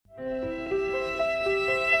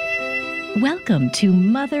Welcome to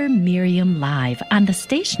Mother Miriam Live on the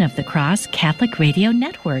Station of the Cross Catholic Radio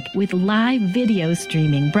Network with live video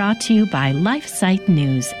streaming brought to you by LifeSite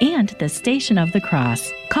News and the Station of the Cross.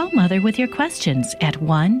 Call Mother with your questions at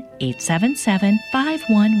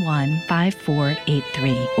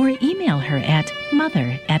 1-877-511-5483 or email her at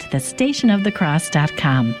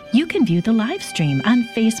mother@thestationofthecross.com. You can view the live stream on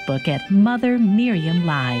Facebook at Mother Miriam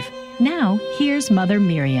Live. Now, here's Mother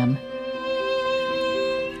Miriam.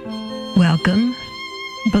 Welcome,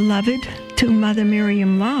 beloved, to Mother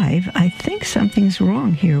Miriam Live. I think something's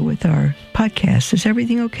wrong here with our podcast. Is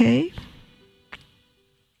everything okay?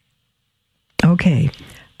 Okay.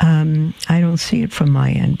 I don't see it from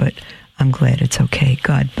my end, but I'm glad it's okay.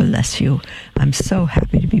 God bless you. I'm so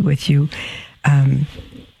happy to be with you. And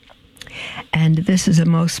this is a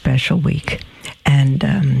most special week.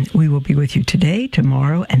 And we will be with you today,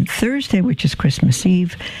 tomorrow, and Thursday, which is Christmas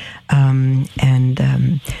Eve.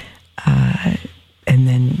 And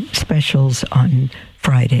then specials on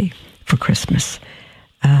Friday for Christmas.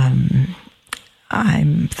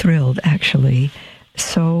 I'm thrilled, actually.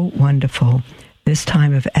 So wonderful. This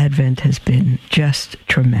time of Advent has been just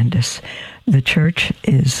tremendous. The church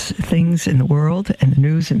things in the world and the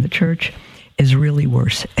news in the church is really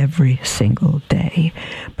worse every single day.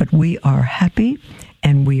 But we are happy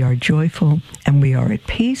and we are joyful and we are at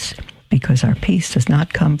peace, because our peace does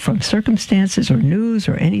not come from circumstances or news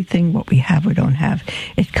or anything, what we have or don't have.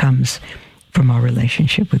 It comes from our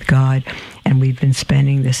relationship with God. And we've been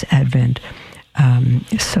spending this Advent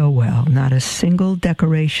so well. Not a single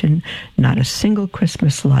decoration, not a single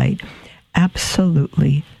Christmas light,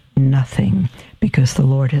 absolutely nothing, because the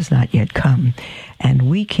Lord has not yet come. And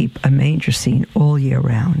we keep a manger scene all year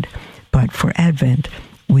round. But for Advent,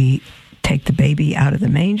 we take the baby out of the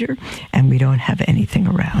manger, and we don't have anything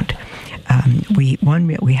around. We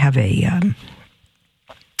have an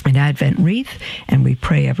Advent wreath, and we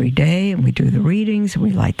pray every day, and we do the readings, and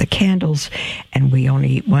we light the candles, and we only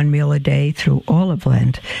eat one meal a day through all of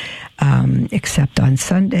Lent, except on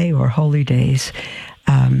Sunday or holy days.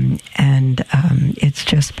 It's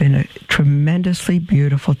just been a tremendously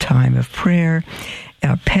beautiful time of prayer.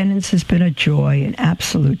 Our penance has been a joy, an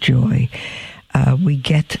absolute joy. We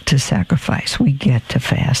get to sacrifice. We get to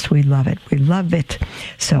fast. We love it. We love it.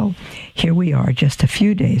 So here we are, just a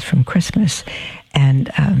few days from Christmas. And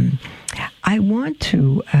I want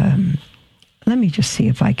to, let me just see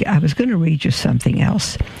if I was going to read you something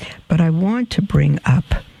else, but I want to bring up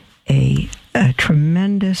a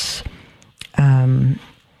tremendous, what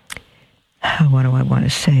do I want to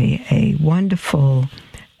say, a wonderful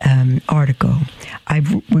article.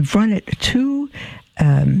 We've run it 2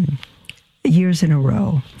 years in a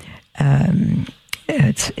row.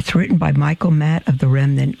 It's written by Michael Matt of The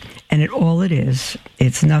Remnant, and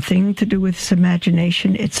it's nothing to do with his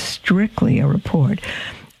imagination. It's strictly a report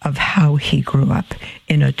of how he grew up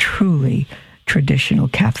in a truly traditional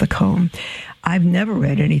Catholic home. I've never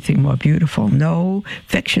read anything more beautiful. No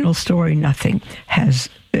fictional story, nothing has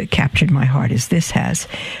captured my heart as this has.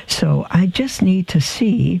 So I just need to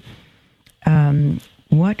see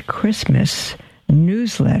what Christmas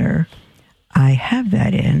newsletter I have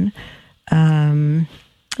that in.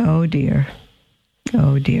 Oh dear.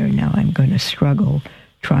 Now I'm going to struggle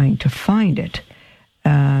trying to find it.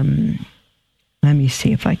 Let me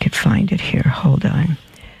see if I could find it here. Hold on.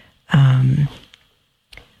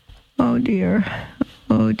 Oh dear.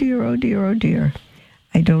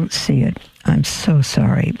 I don't see it. I'm so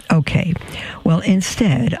sorry. Okay. Well,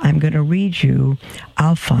 instead, I'm going to read you,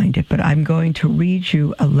 I'll find it, but I'm going to read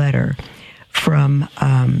you a letter from,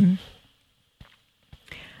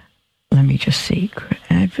 let me just see,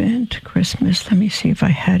 Advent, Christmas. Let me see if I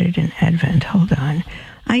had it in Advent. Hold on.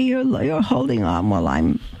 You're holding on while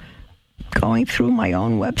I'm going through my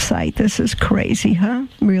own website. This is crazy, huh?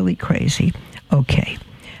 Really crazy. Okay.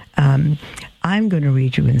 I'm going to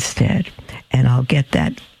read you instead, and I'll get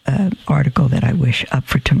that article that I wish up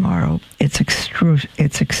for tomorrow. It's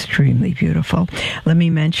extremely beautiful. Let me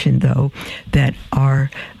mention, though, that our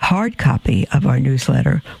hard copy of our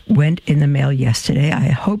newsletter went in the mail yesterday. I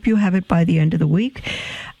hope you have it by the end of the week.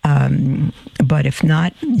 But if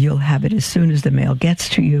not, you'll have it as soon as the mail gets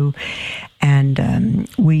to you. And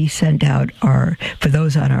we sent out for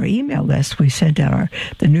those on our email list, we sent out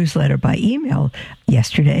the newsletter by email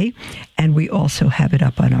yesterday, and we also have it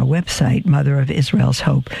up on our website,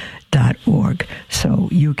 motherofisraelshope.org. So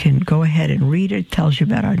you can go ahead and read it. It tells you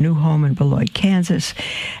about our new home in Beloit, Kansas,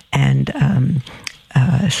 and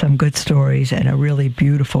some good stories, and a really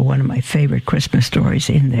beautiful, one of my favorite Christmas stories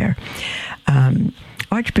in there.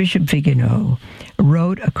 Archbishop Vigano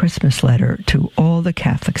wrote a Christmas letter to all the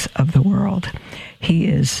Catholics of the world. He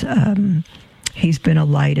is he's been a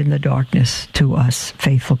light in the darkness to us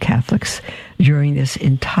faithful Catholics during this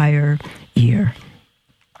entire year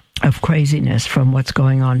of craziness from what's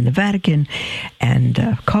going on in the Vatican and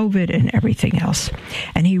COVID and everything else.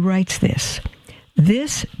 And he writes this: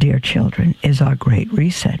 "This, dear children, is our great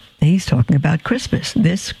reset." He's talking about Christmas,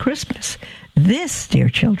 this Christmas. "This, dear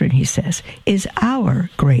children," he says, "is our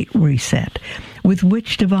great reset, with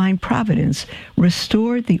which divine providence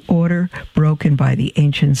restored the order broken by the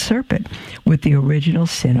ancient serpent with the original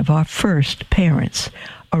sin of our first parents.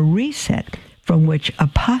 A reset from which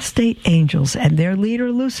apostate angels and their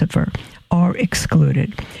leader Lucifer are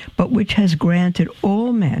excluded, but which has granted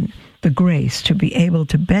all men the grace to be able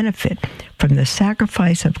to benefit from the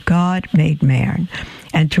sacrifice of God made man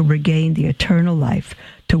and to regain the eternal life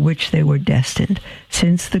to which they were destined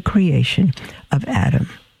since the creation of Adam."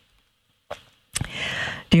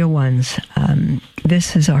 Dear ones,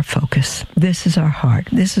 this is our focus. This is our heart.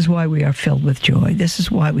 This is why we are filled with joy. This is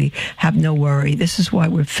why we have no worry. This is why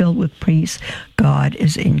we're filled with peace. God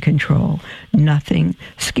is in control. Nothing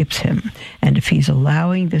skips him. And if he's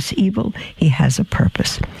allowing this evil, he has a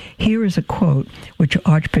purpose. Here is a quote which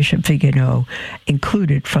Archbishop Vigano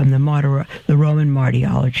included from the Roman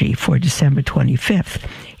Martyrology for December 25th.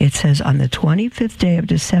 It says, "On the 25th day of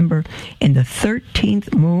December, in the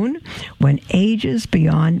 13th moon, when ages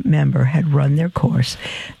beyond member had run their course,"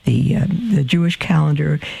 the Jewish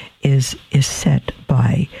calendar is set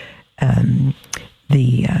by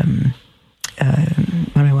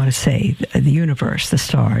the universe, the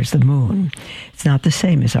stars, the moon. It's not the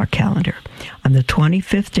same as our calendar. "On the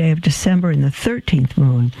 25th day of December in the 13th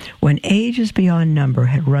moon, when ages beyond number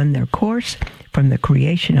had run their course from the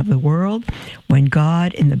creation of the world, when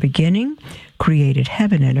God in the beginning created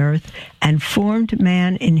heaven and earth and formed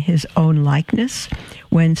man in his own likeness,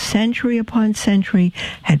 when century upon century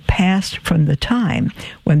had passed from the time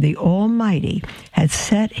when the Almighty had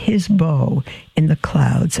set his bow in the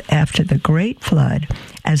clouds after the great flood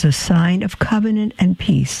as a sign of covenant and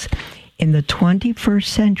peace, in the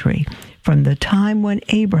 21st century, from the time when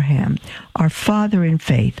Abraham, our father in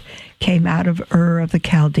faith, came out of Ur of the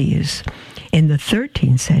Chaldees, in the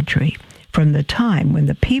 13th century, from the time when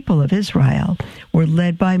the people of Israel were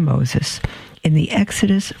led by Moses in the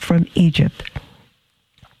Exodus from Egypt,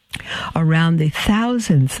 around the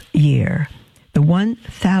 1,000th year,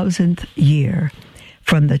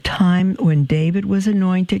 from the time when David was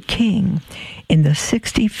anointed king, in the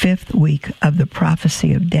 65th week of the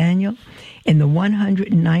prophecy of Daniel, in the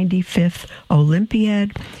 195th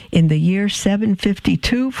Olympiad, in the year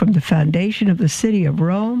 752 from the foundation of the city of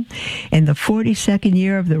Rome, in the 42nd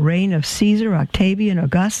year of the reign of Caesar Octavian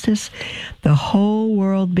Augustus, the whole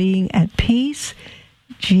world being at peace,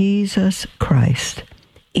 Jesus Christ,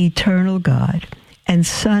 eternal God and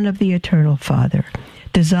Son of the eternal Father,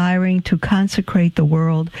 desiring to consecrate the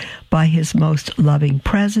world by his most loving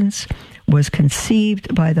presence, was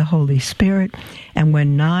conceived by the Holy Spirit, and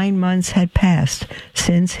when 9 months had passed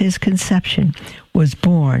since his conception, was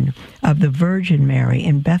born of the Virgin Mary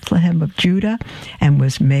in Bethlehem of Judah, and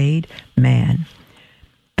was made man.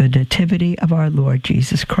 The nativity of our Lord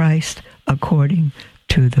Jesus Christ according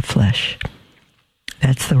to the flesh.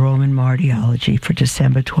 That's the Roman Martyrology for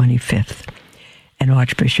December 25th. And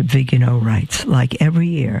Archbishop Vigano writes, like every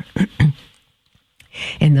year,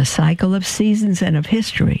 in the cycle of seasons and of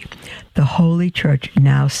history, the Holy Church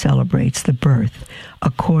now celebrates the birth,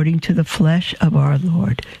 according to the flesh of our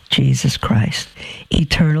Lord Jesus Christ,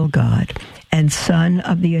 eternal God and Son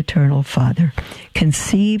of the eternal Father,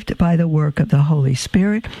 conceived by the work of the Holy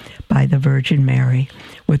Spirit by the Virgin Mary.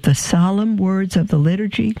 With the solemn words of the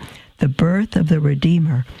liturgy, the birth of the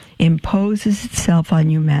Redeemer imposes itself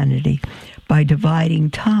on humanity by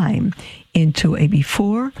dividing time into a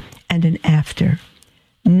before and an after.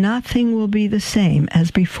 Nothing will be the same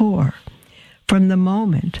as before. From that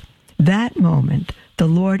moment, the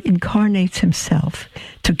Lord incarnates himself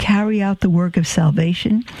to carry out the work of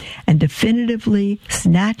salvation and definitively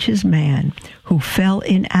snatches man who fell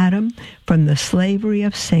in Adam from the slavery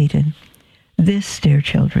of Satan. This, dear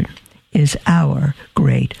children, is our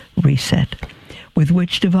great reset, with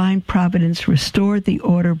which divine providence restored the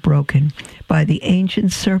order broken by the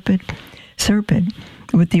ancient serpent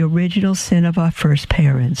with the original sin of our first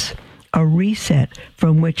parents, a reset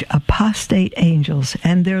from which apostate angels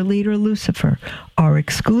and their leader Lucifer are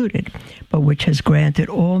excluded, but which has granted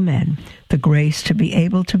all men the grace to be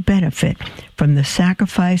able to benefit from the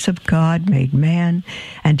sacrifice of God made man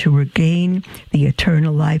and to regain the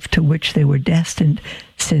eternal life to which they were destined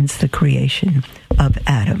since the creation of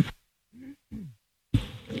Adam.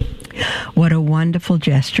 What a wonderful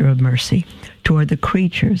gesture of mercy toward the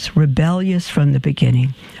creatures, rebellious from the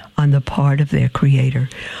beginning, on the part of their Creator.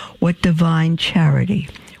 What divine charity,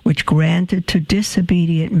 which granted to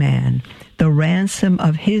disobedient man the ransom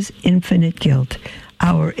of his infinite guilt,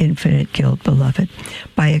 our infinite guilt, beloved,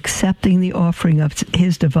 by accepting the offering of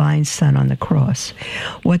his divine Son on the cross.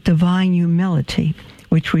 What divine humility,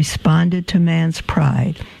 which responded to man's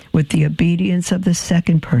pride with the obedience of the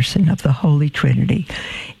second person of the Holy Trinity,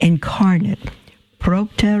 incarnate,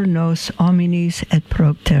 propter nos hominis et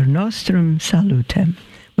propter nostrum salutem,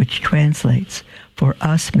 which translates, for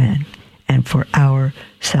us men and for our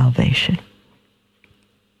salvation.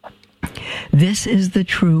 This is the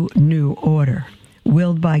true new order,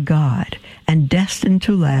 willed by God and destined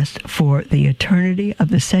to last for the eternity of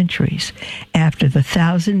the centuries, after the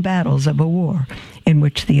 1,000 battles of a war in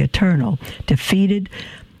which the eternal defeated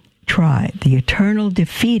tries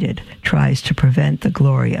to prevent the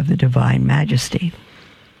glory of the divine majesty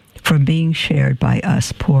from being shared by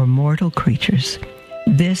us poor mortal creatures.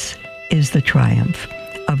 This is the triumph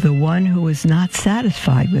of the one who is not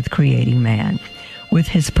satisfied with creating man, with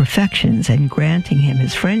his perfections and granting him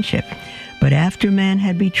his friendship, but after man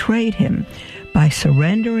had betrayed him by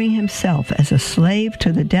surrendering himself as a slave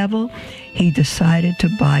to the devil, he decided to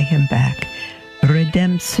buy him back.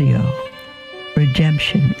 Redemptio.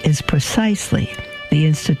 Redemption is precisely the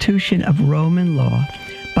institution of Roman law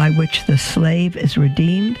by which the slave is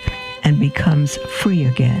redeemed and becomes free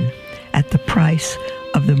again at the price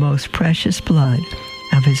of the most precious blood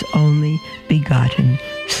of his only begotten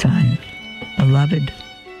Son. Beloved,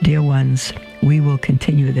 dear ones, we will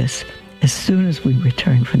continue this as soon as we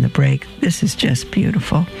return from the break. This is just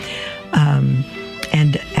beautiful.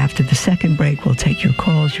 And after the second break, we'll take your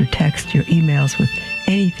calls, your texts, your emails with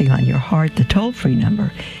anything on your heart. The toll-free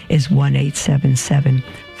number is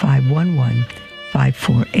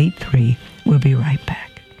 1-877-511-5483. We'll be right back.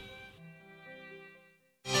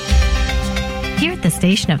 Here at the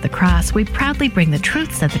Station of the Cross, we proudly bring the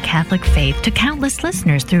truths of the Catholic faith to countless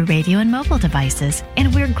listeners through radio and mobile devices,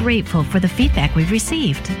 and we're grateful for the feedback we've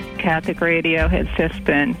received. Catholic radio has just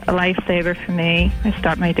been a lifesaver for me. I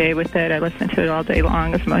start my day with it. I listen to it all day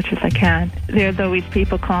long as much as I can. There's always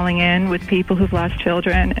people calling in with people who've lost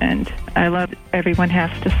children, and I love what everyone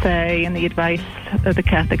has to say and the advice of the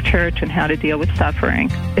Catholic Church and how to deal with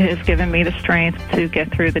suffering. It has given me the strength to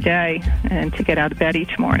get through the day and to get out of bed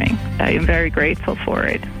each morning. I am very grateful for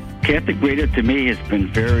it. Catholic radio to me has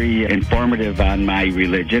been very informative on my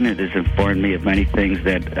religion. It has informed me of many things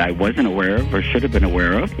that I wasn't aware of or should have been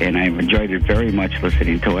aware of, and I've enjoyed it very much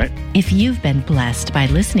listening to it. If you've been blessed by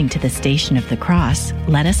listening to the Station of the Cross,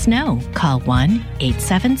 let us know. Call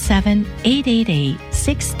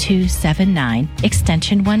 1-877-888-6279,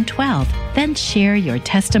 extension 112. Then share your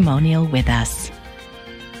testimonial with us.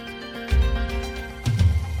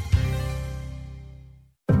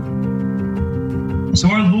 So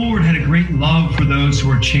our Lord had a great love for those who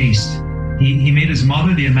are chaste. He made his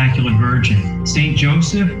mother the Immaculate Virgin. Saint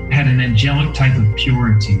Joseph had an angelic type of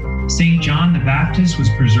purity. Saint John the Baptist was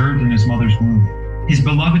preserved in his mother's womb. His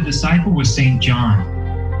beloved disciple was Saint John.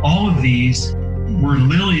 All of these were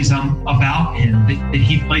lilies about him that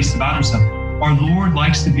he placed about himself. Our Lord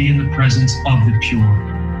likes to be in the presence of the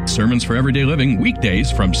pure. Sermons for Everyday Living, weekdays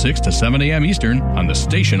from 6 to 7 a.m. Eastern on the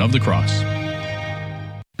Station of the Cross.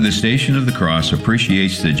 The Station of the Cross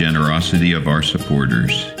appreciates the generosity of our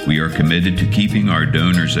supporters. We are committed to keeping our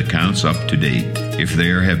donors' accounts up to date. If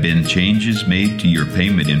there have been changes made to your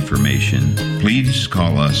payment information, please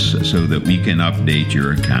call us so that we can update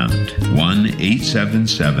your account.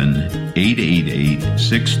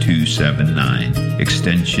 1-877-888-6279,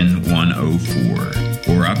 extension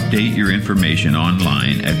 104. Or update your information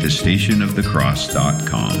online at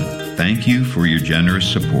thestationofthecross.com. Thank you for your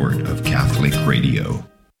generous support of Catholic Radio.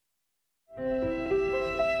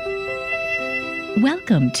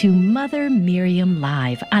 Welcome to Mother Miriam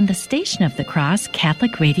Live on the Station of the Cross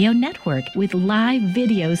Catholic Radio Network, with live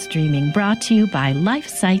video streaming brought to you by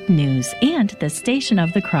LifeSite News and the Station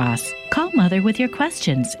of the Cross. Call Mother with your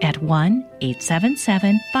questions at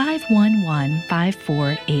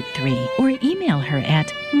 1-877-511-5483 or email her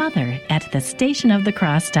at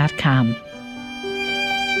mother@thestationofthecross.com.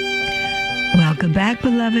 Welcome back,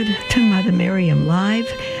 beloved, to Mother Miriam Live.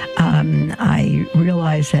 I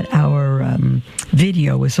realize that our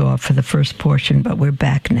video was off for the first portion, but we're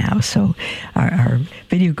back now. So our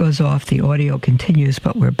video goes off, the audio continues,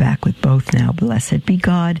 but we're back with both now. Blessed be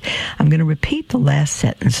God. I'm going to repeat the last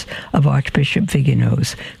sentence of Archbishop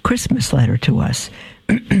Vigano's Christmas letter to us.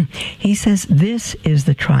 He says, "This is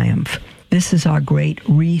the triumph. This is our great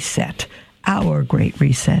reset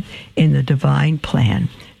in the divine plan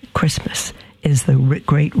Christmas is the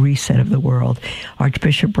great reset of the world.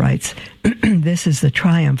 Archbishop writes, this is the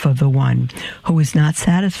triumph of the one who is not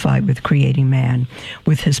satisfied with creating man,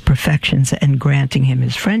 with his perfections and granting him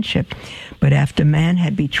his friendship, but after man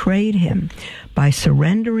had betrayed him by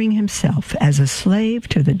surrendering himself as a slave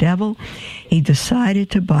to the devil, he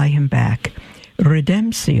decided to buy him back.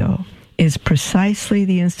 Redemptio is precisely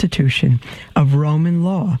the institution of Roman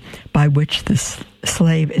law by which the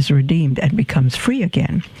slave is redeemed and becomes free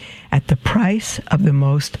again at the price of the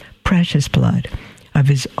most precious blood of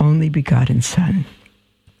his only begotten Son.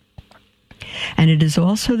 And it is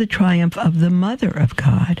also the triumph of the Mother of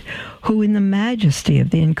God, who in the majesty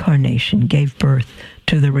of the Incarnation gave birth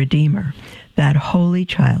to the Redeemer, that holy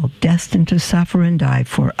child destined to suffer and die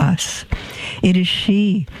for us. It is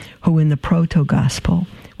she who in the proto-gospel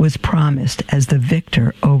was promised as the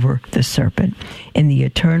victor over the serpent in the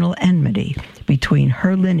eternal enmity between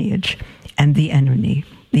her lineage and the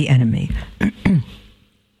enemy.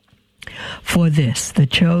 For this the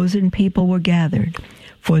chosen people were gathered.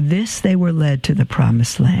 For this they were led to the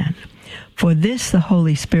promised land. For this the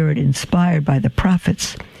Holy Spirit inspired the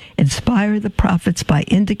prophets by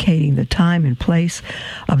indicating the time and place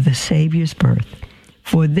of the Savior's birth.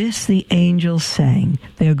 For this the angels sang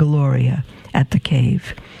their Gloria at the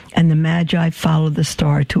cave, and the Magi followed the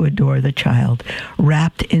star to adore the child,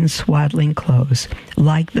 wrapped in swaddling clothes,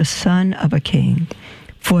 like the son of a king.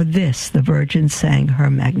 For this the Virgin sang her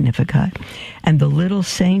Magnificat, and the little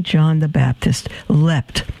Saint John the Baptist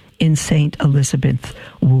leapt in Saint Elizabeth's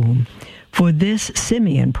womb. For this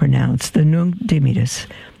Simeon pronounced the Nunc Dimittis.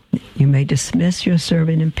 You may dismiss your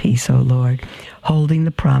servant in peace, O Lord, holding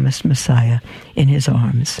the promised Messiah in his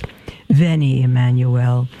arms. Veni,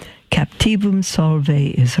 Emmanuel, captivum salve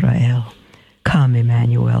Israel. Come,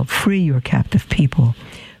 Emmanuel, free your captive people.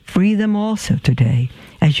 Free them also today,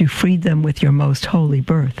 as you freed them with your most holy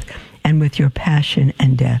birth and with your passion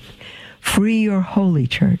and death. Free your holy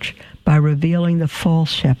church by revealing the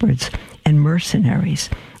false shepherds and mercenaries,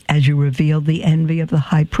 as you revealed the envy of the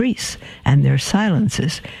high priests and their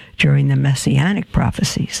silences during the messianic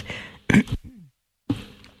prophecies,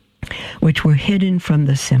 which were hidden from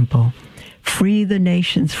the simple. Free the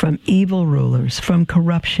nations from evil rulers, from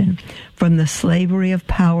corruption, from the slavery of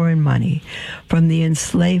power and money, from the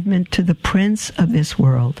enslavement to the prince of this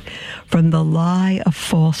world, from the lie of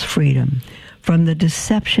false freedom, from the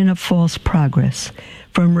deception of false progress,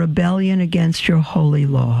 from rebellion against your holy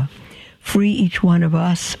law. Free each one of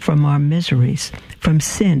us from our miseries, from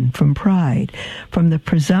sin, from pride, from the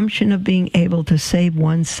presumption of being able to save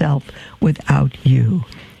oneself without you.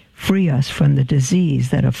 Free us from the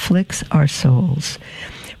disease that afflicts our souls,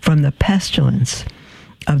 from the pestilence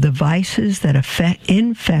of the vices that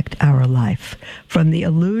infect our life, from the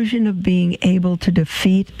illusion of being able to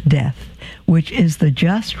defeat death, which is the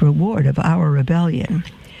just reward of our rebellion.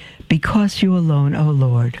 Because you alone, O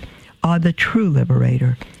Lord, are the true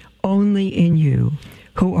liberator, only in you,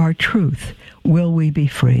 who are truth, will we be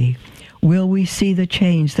free. Will we see the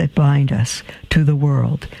chains that bind us to the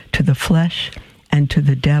world, to the flesh, and to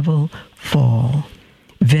the devil fall.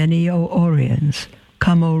 Veni, O Oriens,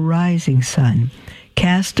 come, O rising sun,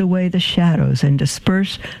 cast away the shadows and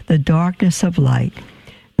disperse the darkness of light.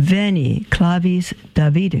 Veni, clavis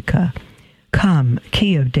Davidica, come,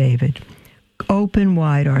 key of David, open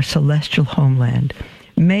wide our celestial homeland,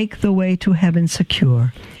 make the way to heaven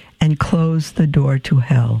secure, and close the door to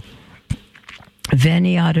hell.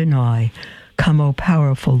 Veni Adonai, come, O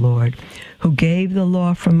powerful Lord, who gave the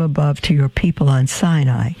law from above to your people on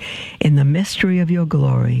Sinai in the mystery of your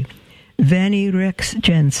glory. Veni Rex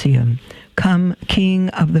Gentium, come, King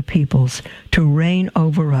of the peoples, to reign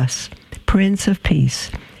over us. Prince of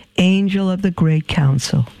Peace, Angel of the Great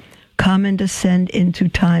Council, come and descend into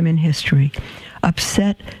time and history.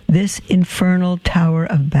 Upset this infernal Tower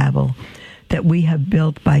of Babel that we have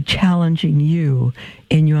built by challenging you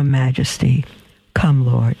in your majesty. Come,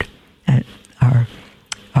 Lord. Our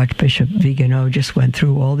Archbishop Vigano just went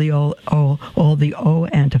through all the O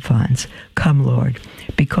antiphons. Come, Lord,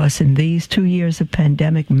 because in these 2 years of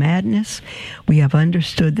pandemic madness, we have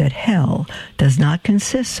understood that hell does not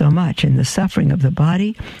consist so much in the suffering of the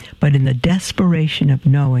body, but in the desperation of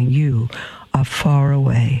knowing you are far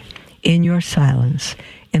away. In your silence,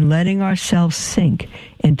 in letting ourselves sink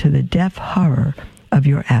into the deaf horror of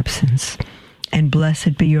your absence. And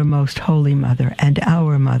blessed be your most holy Mother and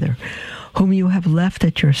our Mother, whom you have left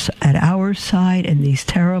at our side in these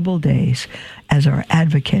terrible days as our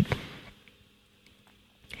advocate.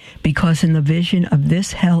 because in the vision of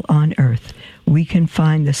this hell on earth, we can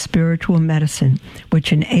find the spiritual medicine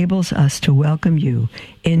which enables us to welcome you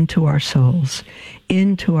into our souls,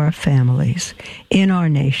 into our families, in our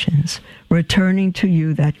nations, returning to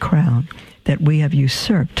you that crown that we have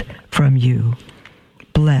usurped from you.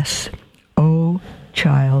 Bless, O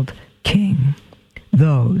child King,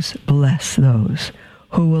 bless those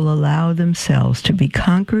who will allow themselves to be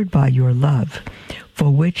conquered by your love, for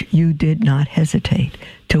which you did not hesitate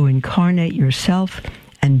to incarnate yourself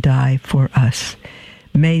and die for us.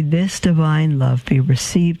 May this divine love be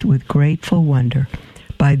received with grateful wonder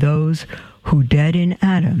by those who, dead in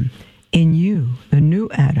Adam, in you, the new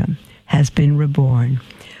Adam, has been reborn,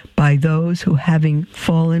 by those who, having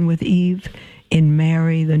fallen with Eve, in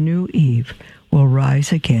Mary, the new Eve, will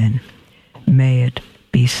rise again. May it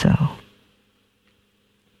be so.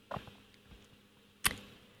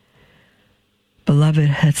 Beloved,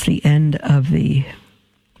 that's the end of the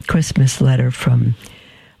Christmas letter from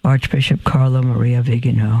Archbishop Carlo Maria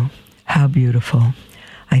Vigano. How beautiful.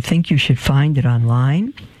 I think you should find it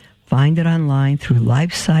online. Find it online through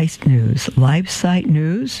LifeSite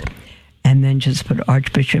News, and then just put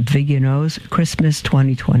Archbishop Vigano's Christmas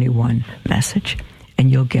 2021 message,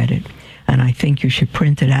 and you'll get it. And I think you should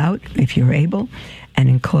print it out, if you're able, and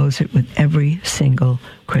enclose it with every single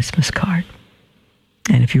Christmas card.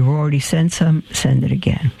 And if you've already sent some, send it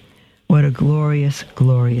again. What a glorious,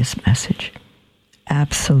 glorious message.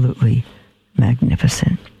 Absolutely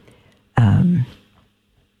magnificent.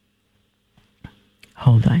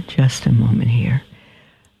 Hold on just a moment here.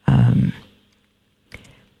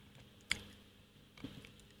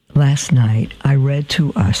 Last night, I read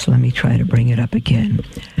to us, let me try to bring it up again,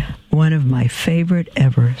 one of my favorite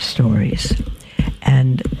ever stories.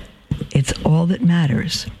 And it's all that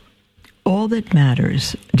matters. All that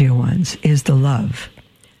matters, dear ones, is the love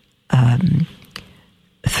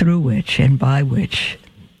through which and by which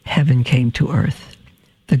heaven came to earth.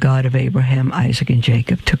 The God of Abraham, Isaac, and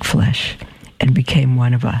Jacob took flesh and became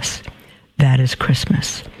one of us. That is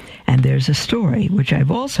Christmas. And there's a story, which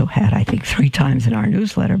I've also had, I think, 3 times in our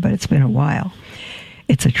newsletter, but it's been a while.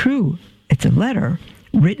 It's a letter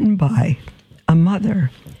written by a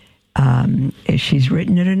mother. She's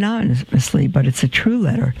written it anonymously, but it's a true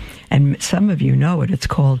letter. And some of you know it. It's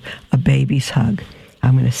called A Baby's Hug.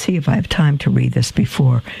 I'm going to see if I have time to read this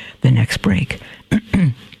before the next break.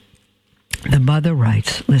 The mother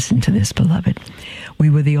writes, listen to this, beloved. We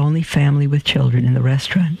were the only family with children in the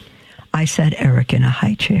restaurant. I sat Eric in a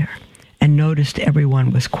high chair and noticed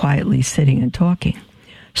everyone was quietly sitting and talking.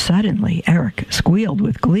 Suddenly, Eric squealed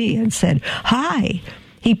with glee and said, "Hi!"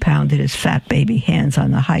 He pounded his fat baby hands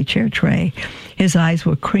on the high chair tray. His eyes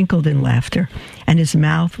were crinkled in laughter, and his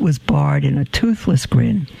mouth was barred in a toothless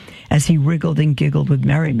grin as he wriggled and giggled with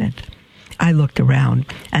merriment. I looked around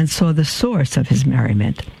and saw the source of his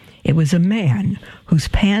merriment. It was a man whose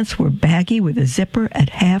pants were baggy with a zipper at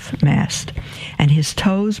half-mast, and his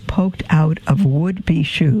toes poked out of would-be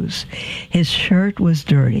shoes. His shirt was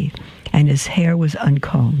dirty, and his hair was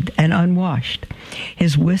uncombed and unwashed.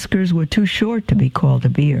 His whiskers were too short to be called a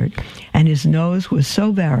beard, and his nose was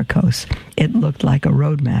so varicose it looked like a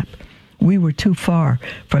road map. We were too far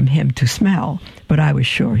from him to smell, but I was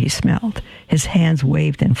sure he smelled. His hands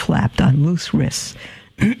waved and flapped on loose wrists.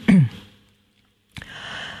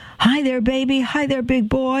 "Hi there, baby. Hi there, big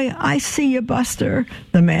boy. I see you, Buster,"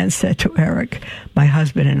 the man said to Eric. My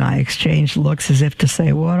husband and I exchanged looks as if to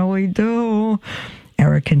say, "What do we do?"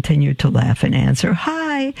 Eric continued to laugh and answer,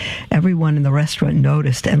 "Hi." Everyone in the restaurant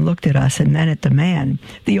noticed and looked at us and then at the man.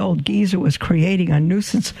 The old geezer was creating a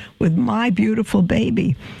nuisance with my beautiful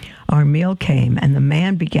baby. Our meal came, and the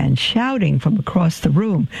man began shouting from across the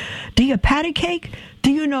room, "Do you patty cake?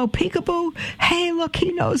 Do you know peekaboo? Hey, look,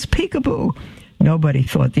 he knows peekaboo." Nobody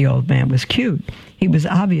thought the old man was cute. He was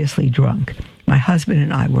obviously drunk. My husband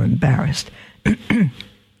and I were embarrassed.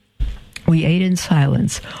 We ate in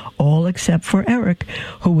silence, all except for Eric,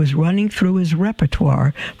 who was running through his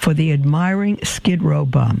repertoire for the admiring Skid Row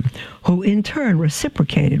bum, who in turn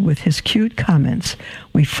reciprocated with his cute comments.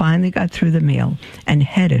 We finally got through the meal and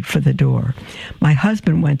headed for the door. My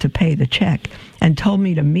husband went to pay the check and told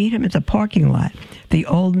me to meet him at the parking lot. The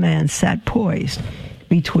old man sat poised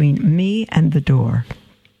between me and the door.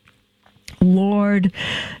 "Lord,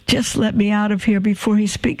 just let me out of here before he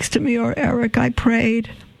speaks to me or Eric," I prayed.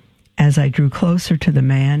 As I drew closer to the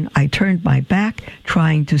man, I turned my back,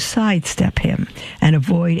 trying to sidestep him and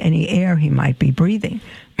avoid any air he might be breathing.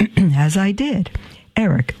 As I did,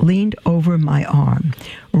 Eric leaned over my arm,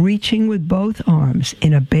 reaching with both arms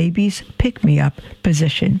in a baby's pick-me-up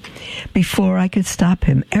position. Before I could stop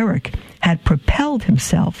him, Eric had propelled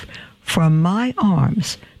himself from my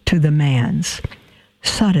arms to the man's.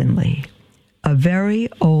 Suddenly, a very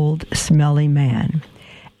old, smelly man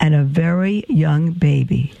and a very young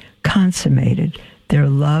baby consummated their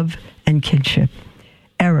love and kinship.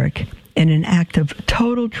 Eric, in an act of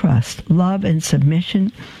total trust, love, and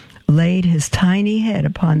submission, laid his tiny head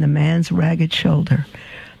upon the man's ragged shoulder.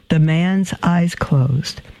 The man's eyes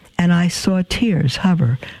closed, and I saw tears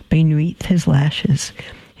hover beneath his lashes.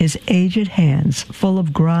 His aged hands, full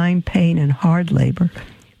of grime, pain, and hard labor,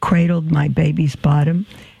 cradled my baby's bottom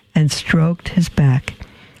and stroked his back.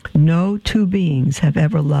 No two beings have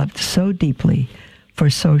ever loved so deeply for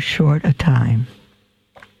so short a time.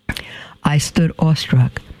 I stood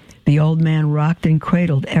awestruck. The old man rocked and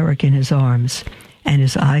cradled Eric in his arms, and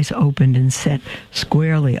his eyes opened and set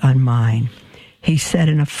squarely on mine. He said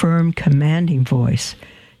in a firm, commanding voice,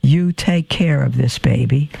 "You take care of this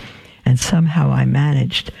baby." And somehow I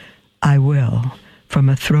managed, "I will," from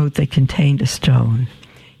a throat that contained a stone.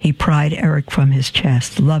 He pried Eric from his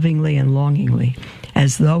chest, lovingly and longingly,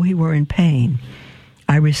 as though he were in pain.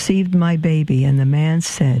 I received my baby, and the man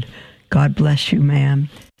said, "God bless you, ma'am.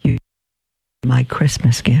 You are my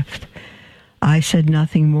Christmas gift." I said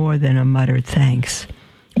nothing more than a muttered thanks.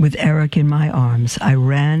 With Eric in my arms, I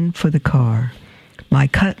ran for the car.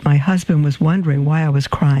 My husband was wondering why I was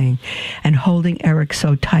crying and holding Eric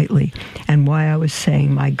so tightly, and why I was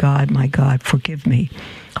saying, my God, forgive me."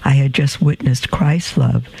 I had just witnessed Christ's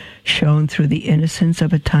love shown through the innocence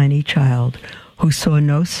of a tiny child who saw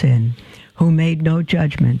no sin, who made no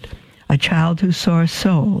judgment, a child who saw a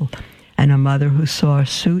soul, and a mother who saw a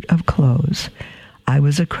suit of clothes. I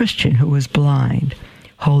was a Christian who was blind,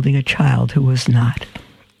 holding a child who was not.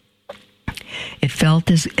 It felt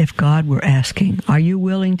as if God were asking, "Are you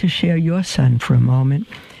willing to share your son for a moment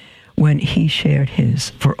when he shared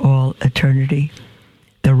his for all eternity?"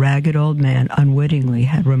 The ragged old man unwittingly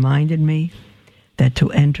had reminded me that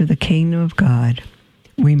to enter the kingdom of God,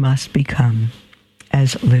 we must become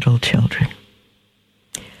as little children.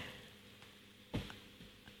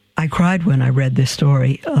 I cried when I read this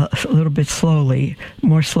story a little bit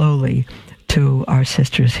more slowly, to our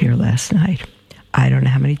sisters here last night. I don't know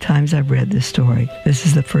how many times I've read this story. This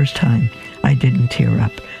is the first time I didn't tear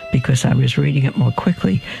up, because I was reading it more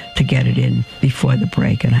quickly to get it in before the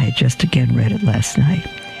break, and I had just again read it last night.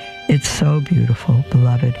 It's so beautiful,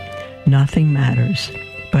 beloved. Nothing matters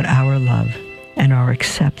but our love and our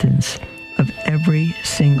acceptance of every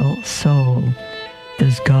single soul.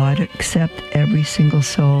 Does God accept every single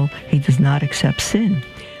soul? He does not accept sin,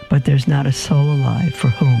 but there's not a soul alive for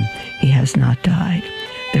whom he has not died.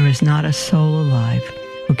 There is not a soul alive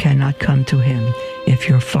who cannot come to him. If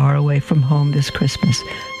you're far away from home this Christmas,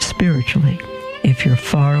 spiritually, if you're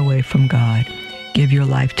far away from God, give your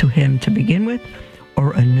life to him to begin with,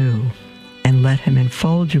 or anew, and let him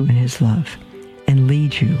enfold you in his love and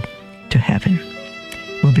lead you to heaven.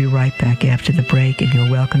 We'll be right back after the break, and you're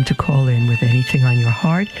welcome to call in with anything on your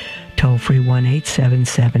heart. Toll free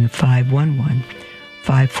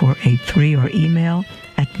 1-877-511-5483, or email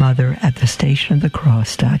at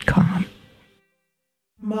mother@thestationofthecross.com.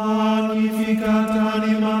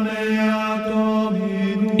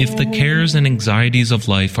 If the cares and anxieties of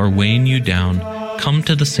life are weighing you down, come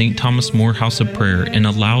to the St. Thomas More House of Prayer and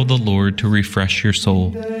allow the Lord to refresh your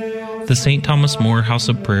soul. The St. Thomas More House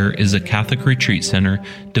of Prayer is a Catholic retreat center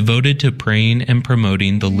devoted to praying and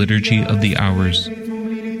promoting the Liturgy of the Hours.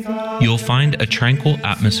 You'll find a tranquil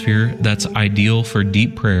atmosphere that's ideal for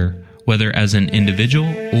deep prayer, whether as an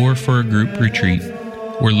individual or for a group retreat.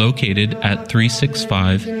 We're located at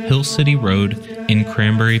 365 Hill City Road in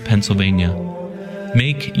Cranberry, Pennsylvania.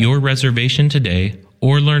 Make your reservation today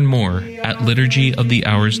or learn more at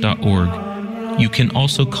liturgyofthehours.org. You can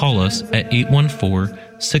also call us at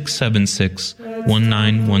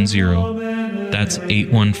 814-676-1910. That's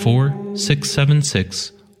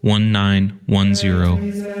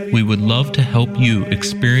 814-676-1910. We would love to help you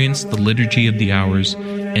experience the Liturgy of the Hours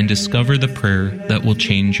and discover the prayer that will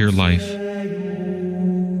change your life.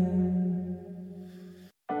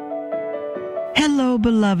 Hello,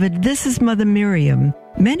 beloved. This is Mother Miriam.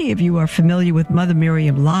 Many of you are familiar with Mother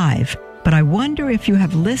Miriam Live, but I wonder if you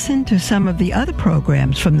have listened to some of the other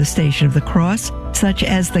programs from the Station of the Cross, such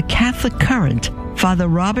as The Catholic Current. Father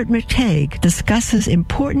Robert McTague discusses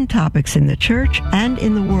important topics in the church and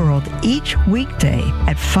in the world each weekday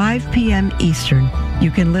at 5 p.m. Eastern.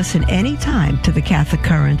 You can listen anytime to The Catholic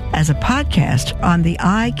Current as a podcast on the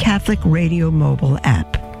iCatholic Radio mobile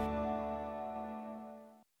app.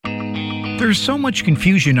 There's so much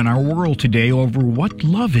confusion in our world today over what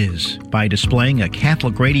love is. By displaying a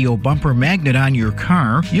Catholic Radio bumper magnet on your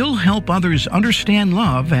car, you'll help others understand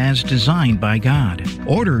love as designed by God.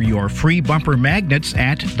 Order your free bumper magnets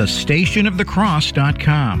at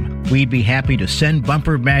thestationofthecross.com. We'd be happy to send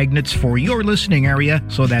bumper magnets for your listening area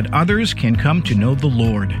so that others can come to know the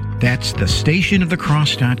Lord. That's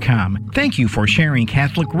thestationofthecross.com. Thank you for sharing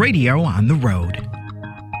Catholic Radio on the road.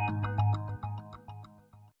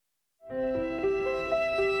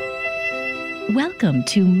 Welcome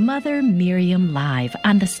to Mother Miriam Live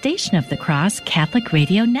on the Station of the Cross Catholic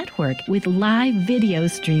Radio Network with live video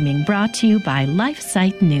streaming brought to you by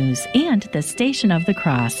LifeSite News and the Station of the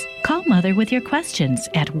Cross. Call Mother with your questions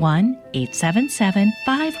at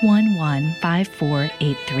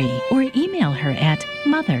 1-877-511-5483 or email her at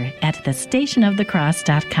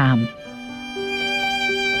mother@thestationofthecross.com.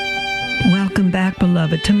 Welcome back,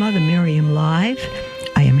 beloved, to Mother Miriam Live.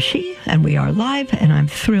 I am she, and we are live, and I'm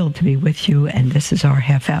thrilled to be with you, and this is our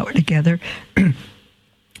half hour together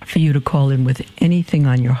for you to call in with anything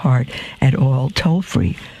on your heart at all, toll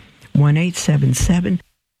free,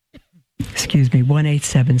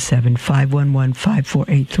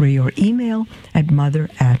 1-877-511-5483, or email at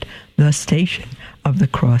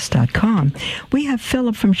mother@thestationofthecross.com. We have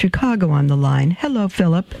Philip from Chicago on the line. Hello,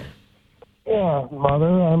 Philip. Yeah,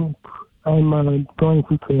 Mother, I'm going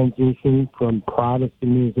through transition from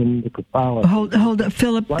Protestantism to Catholicism. Hold up,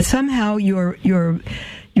 Philip. What? Somehow your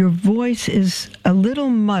voice is a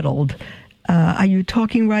little muddled. Are you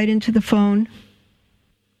talking right into the phone?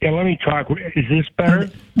 Yeah, let me talk. Is this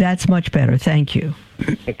better? That's much better. Thank you.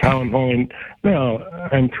 That's how I'm holding. No,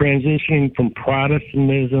 I'm transitioning from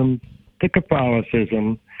Protestantism to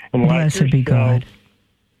Catholicism. And Blessed be God.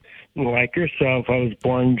 Like yourself, I was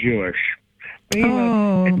born Jewish.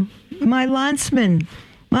 Oh, my Landsman.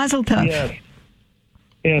 Mazel tov. Yes.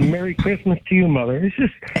 And Merry Christmas to you, Mother. It's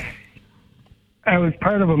just, I was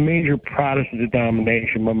part of a major Protestant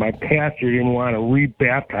denomination, but my pastor didn't want to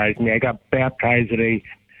rebaptize me. I got baptized at a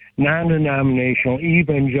non-denominational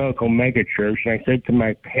evangelical megachurch, and I said to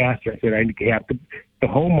my pastor, I said, I have to, the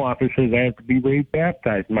home office says I have to be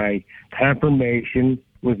rebaptized. My confirmation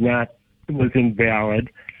was invalid.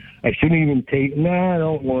 I shouldn't even take,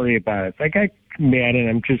 don't worry about it. I got mad, and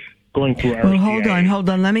I'm just going through RCIA. Well, hold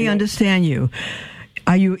on. Let me understand you.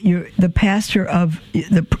 Are you're the pastor of,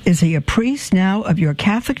 is he a priest now of your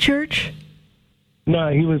Catholic church? No,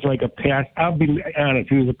 he was like a pastor. I'll be honest,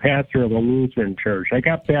 he was a pastor of a Lutheran church. I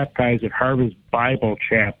got baptized at Harvest Bible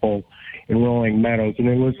Chapel in Rolling Meadows, and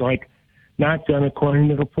it was like not done according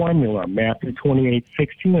to the formula, Matthew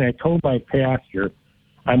 28:16. And I told my pastor,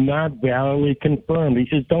 I'm not validly confirmed. He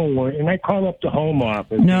says, don't worry. And I called up the home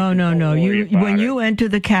office. No. When you enter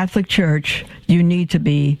the Catholic Church, you need to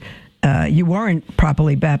be, you weren't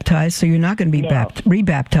properly baptized, so you're not going to be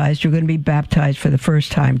rebaptized. You're going to be baptized for the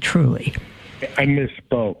first time, truly. I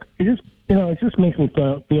misspoke. It just makes me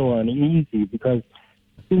feel uneasy because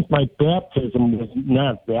since my baptism was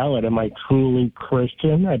not valid, am I truly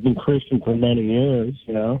Christian? I've been Christian for many years,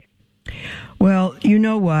 Well, you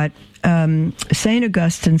know what? St.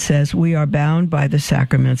 Augustine says we are bound by the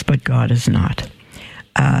sacraments, but God is not.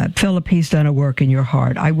 Philip, he's done a work in your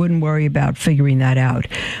heart. I wouldn't worry about figuring that out.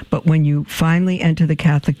 But when you finally enter the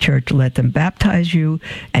Catholic Church, let them baptize you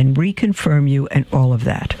and reconfirm you and all of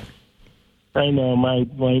that. I know. My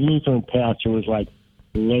Lutheran pastor was like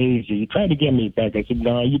lazy. He tried to get me back. I said,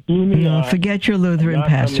 no, you blew me off. Forget your Lutheran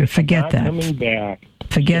pastor. Forget that. Coming back.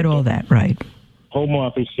 Forget all that, right. Home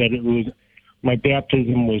office said my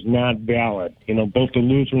baptism was not valid. Both the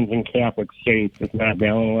Lutherans and Catholics say it's not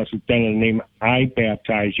valid unless it's done in the name. I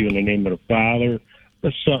baptize you in the name of the Father,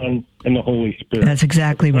 the Son, and the Holy Spirit. That's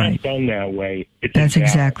exactly right. It's not done that way. That's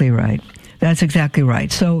exactly right. That's exactly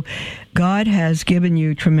right. So God has given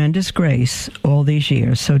you tremendous grace all these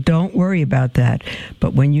years, so don't worry about that.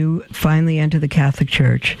 But when you finally enter the Catholic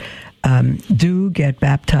Church, do get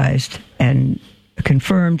baptized and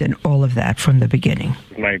confirmed and all of that from the beginning.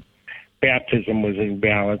 My baptism was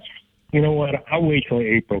invalid. You know what? I'll wait till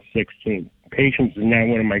April 16th. Patience is not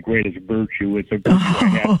one of my greatest virtues. It's a virtue I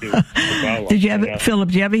have to develop. Philip,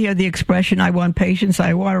 did you ever hear the expression, I want patience,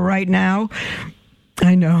 I want it right now?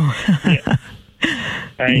 I know. Yeah.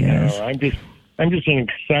 I know. I'm just an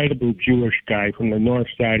excitable Jewish guy from the north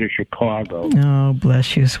side of Chicago. Oh,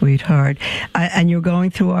 bless you, sweetheart. And you're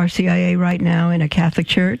going through RCIA right now in a Catholic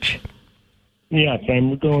church? Yes,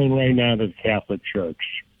 I'm going right now to the Catholic Church.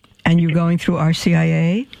 And you're going through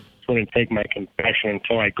RCIA? I'm going to take my confession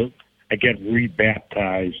until I get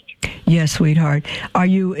rebaptized. Yes, sweetheart. Are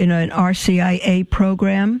you in an RCIA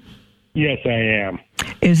program? Yes, I am.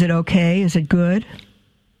 Is it okay? Is it good?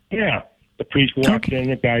 Yeah. The priest walks in.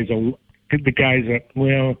 The guy's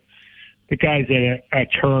an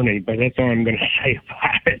attorney, but that's all I'm going to say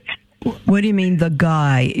about it. What do you mean, the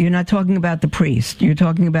guy? You're not talking about the priest. You're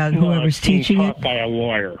talking about whoever's teaching it? Taught by a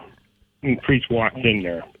lawyer. And the priest walks in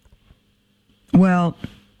there. Well,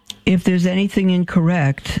 if there's anything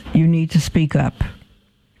incorrect, you need to speak up.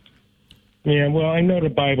 Yeah, well, I know the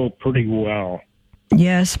Bible pretty well.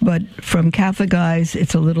 Yes, but from Catholic eyes,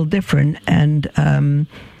 it's a little different, and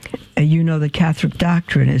you know the Catholic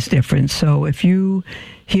doctrine is different. So if you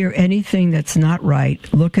hear anything that's not right,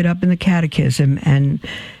 look it up in the catechism and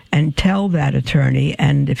tell that attorney,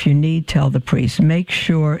 and if you need, tell the priest. Make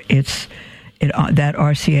sure that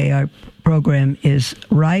RCAI program is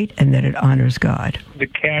right and that it honors God. The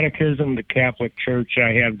catechism, the Catholic Church,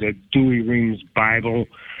 I have the Dewey Reams Bible.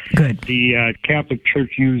 Good. The Catholic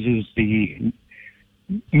Church uses the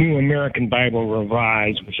New American Bible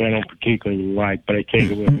Revised, which I don't particularly like, but I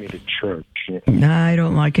take it with me to church. No, I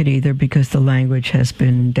don't like it either because the language has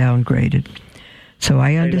been downgraded. So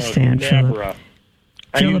I understand, Philip.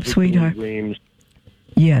 Philip, sweetheart.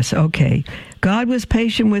 Yes, okay. God was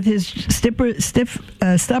patient with his stubborn,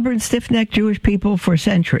 stiff-necked Jewish people for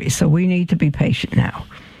centuries, so we need to be patient now.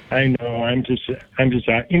 I know. I'm just.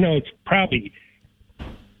 It's probably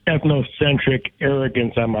ethnocentric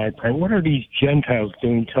arrogance on my part. What are these Gentiles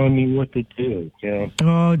doing, telling me what to do?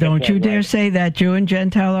 Oh, don't you dare say that. Jew and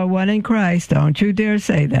Gentile are one in Christ. Don't you dare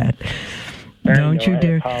say that. Don't you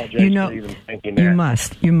dare.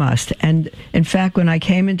 You must. And in fact, when I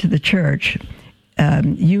came into the church,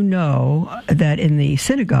 you know that in the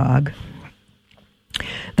synagogue,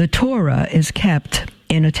 the Torah is kept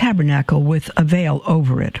in a tabernacle with a veil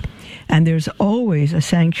over it. And there's always a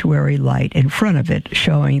sanctuary light in front of it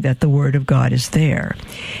showing that the Word of God is there.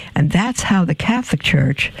 And that's how the Catholic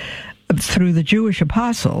Church, through the Jewish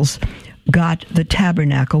apostles, got the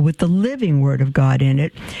tabernacle with the living Word of God in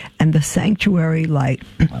it, and the sanctuary light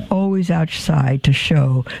always outside to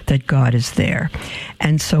show that God is there.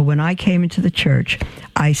 And so when I came into the church,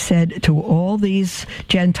 I said to all these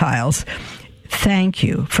Gentiles, thank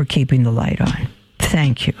you for keeping the light on.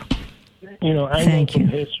 Thank you. I know from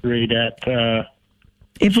history that...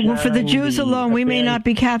 if it were for the Jews alone, we may not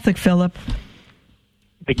be Catholic, Philip.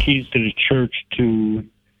 The keys to the church to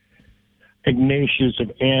Ignatius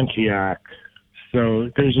of Antioch. So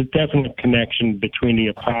there's a definite connection between the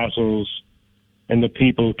apostles and the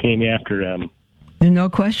people who came after them. There's no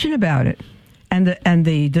question about it. And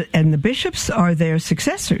the bishops are their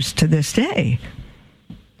successors to this day.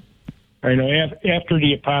 I know.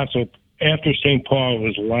 After St. Paul, it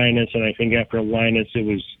was Linus, and I think after Linus, it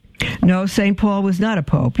was... No, St. Paul was not a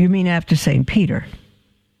pope. You mean after St. Peter.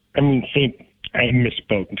 I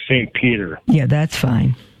misspoke. St. Peter. Yeah, that's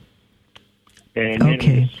fine. And made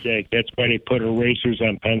a mistake. That's why they put erasers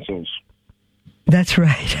on pencils. That's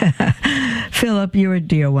right. Philip, you're a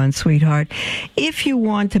dear one, sweetheart. If you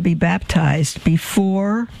want to be baptized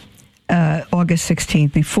before August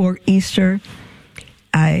 16th, before Easter,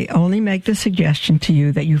 I only make the suggestion to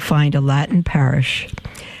you that you find a Latin parish,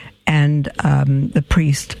 and the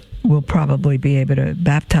priest will probably be able to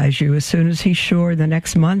baptize you as soon as he's sure the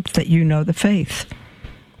next month that you know the faith,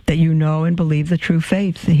 that you know and believe the true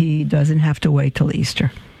faith. He doesn't have to wait till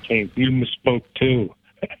Easter. Okay, you misspoke too.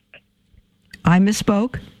 I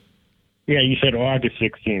misspoke? Yeah, you said August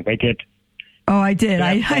 16th. Oh, I did.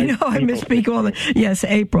 I know I misspeak all the... Yes,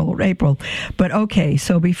 April. But okay,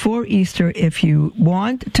 so before Easter, if you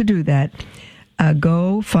want to do that,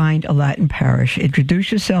 go find a Latin parish.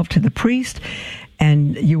 Introduce yourself to the priest,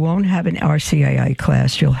 and you won't have an RCII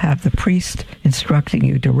class. You'll have the priest instructing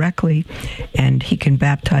you directly, and he can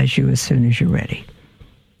baptize you as soon as you're ready.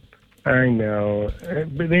 I know,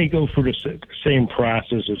 but they go through the same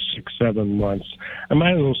process of 6-7 months. I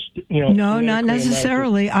might as well, No, not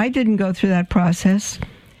necessarily. I didn't go through that process.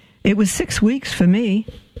 It was 6 weeks for me.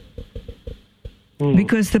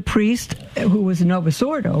 Because the priest, who was a Novus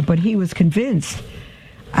Ordo, but he was convinced.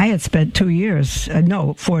 I had spent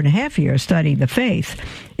 4.5 years studying the faith.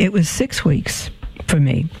 It was 6 weeks for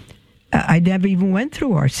me. I never even went through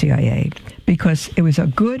RCIA because it was a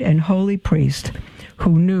good and holy priest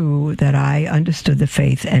who knew that I understood the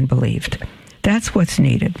faith and believed. That's what's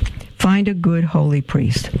needed. Find a good, holy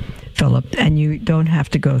priest, Philip, and you don't have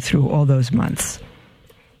to go through all those months.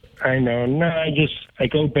 I know. No, I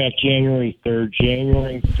go back January 3rd,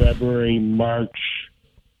 January, February, March,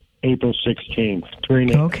 April 16th.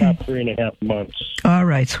 About 3.5 months. All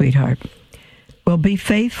right, sweetheart. Well, be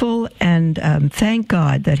faithful and thank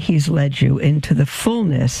God that he's led you into the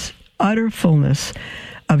fullness, utter fullness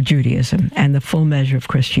of Judaism and the full measure of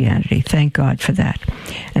Christianity. Thank God for that.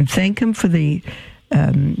 And thank him for the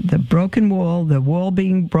the broken wall, the wall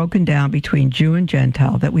being broken down between Jew and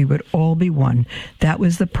Gentile, that we would all be one. That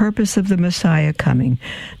was the purpose of the Messiah coming,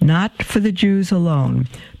 not for the Jews alone,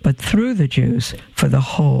 but through the Jews for the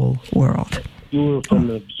whole world. You were from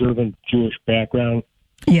an observant Jewish background?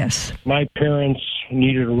 Yes. My parents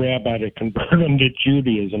needed a rabbi to convert them to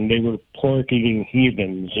Judaism. They were pork-eating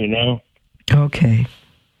heathens, you know? Okay.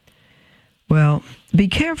 Well, be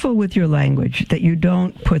careful with your language that you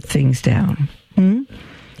don't put things down.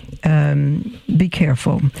 Be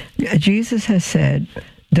careful. Jesus has said,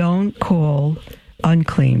 don't call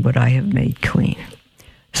unclean what I have made clean.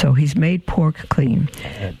 So he's made pork clean.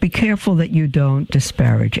 Be careful that you don't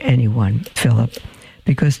disparage anyone, Philip,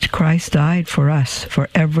 because Christ died for us, for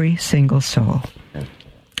every single soul.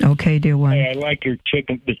 Okay, dear one? Hey, I like the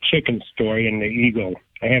chicken story and the eagle.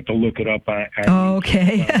 I have to look it up.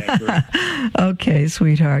 Okay. Okay,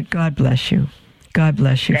 sweetheart. God bless you. God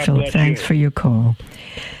bless you, Philip. Thanks for your call.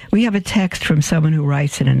 We have a text from someone who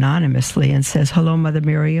writes in anonymously and says, hello, Mother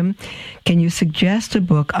Miriam. Can you suggest a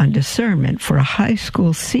book on discernment for a high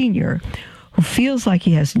school senior who feels like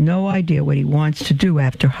he has no idea what he wants to do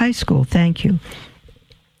after high school? Thank you.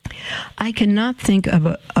 I cannot think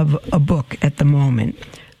of a book at the moment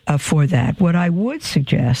for that. What I would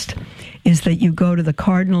suggest is that you go to the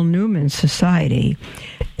Cardinal Newman Society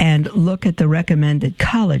and look at the recommended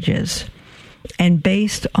colleges. And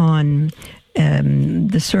based on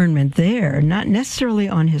discernment there, not necessarily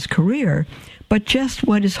on his career, but just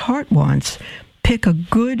what his heart wants, pick a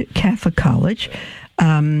good Catholic college.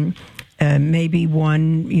 Maybe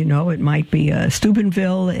one, it might be a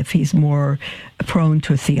Steubenville if he's more prone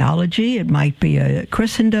to theology. It might be a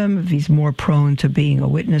Christendom if he's more prone to being a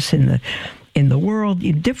witness in the world.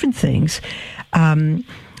 Different things.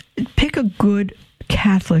 Pick a good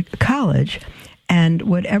Catholic college, and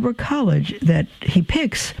whatever college that he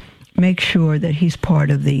picks, make sure that he's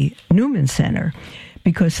part of the Newman Center,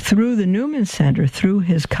 because through the Newman Center, through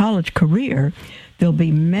his college career, there'll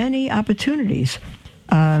be many opportunities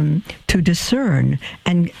to discern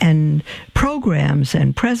and programs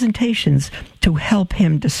and presentations to help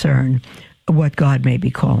him discern what God may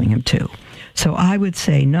be calling him to. So I would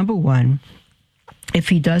say, number one, if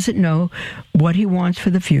he doesn't know what he wants for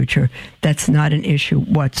the future, that's not an issue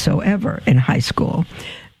whatsoever in high school.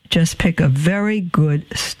 Just pick a very good,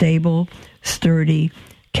 stable, sturdy,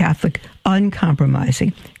 Catholic,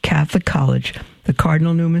 uncompromising Catholic college. The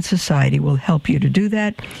Cardinal Newman Society will help you to do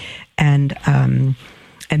that, and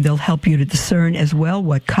they'll help you to discern as well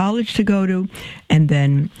what college to go to, and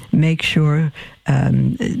then make sure,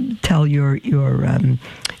 tell your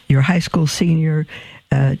high school senior,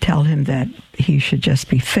 tell him that he should just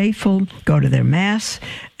be faithful, go to their Mass,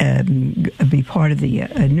 be part of the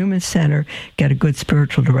Newman Center, get a good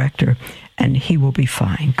spiritual director, and he will be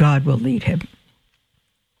fine. God will lead him.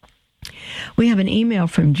 We have an email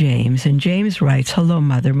from James, and James writes, hello,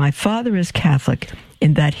 Mother. My father is Catholic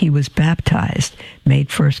in that he was baptized,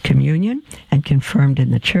 made First Communion, and confirmed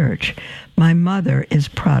in the Church. My mother is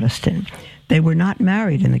Protestant. They were not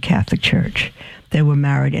married in the Catholic Church. They were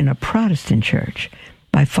married in a Protestant church.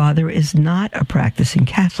 My father is not a practicing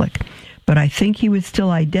Catholic, but I think he would still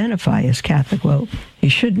identify as Catholic. Well, he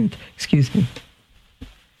shouldn't. Excuse me.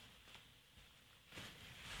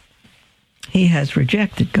 He has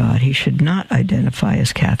rejected God. He should not identify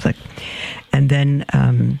as Catholic. And then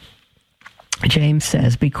James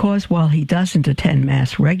says, because while he doesn't attend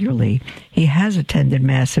Mass regularly, he has attended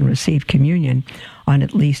Mass and received communion on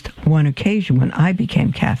at least one occasion when I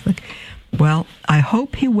became Catholic. Well, I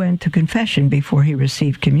hope he went to confession before he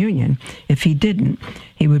received communion. If he didn't,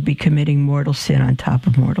 he would be committing mortal sin on top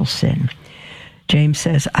of mortal sin. James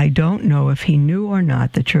says, I don't know if he knew or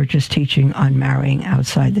not the Church's teaching on marrying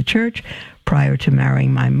outside the Church prior to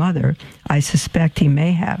marrying my mother. I suspect he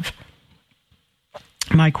may have.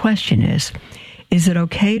 My question is it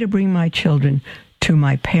okay to bring my children to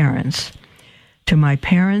my parents'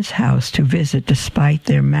 house to visit despite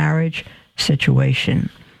their marriage situation?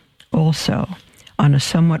 Also, on a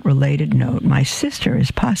somewhat related note, my sister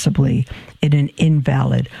is possibly in an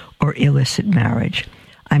invalid or illicit marriage.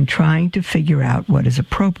 I'm trying to figure out what is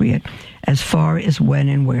appropriate as far as when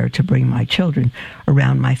and where to bring my children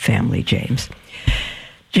around my family, James.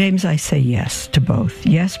 James, I say yes to both.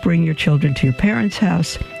 Yes, bring your children to your parents'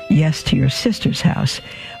 house. Yes, to your sister's house.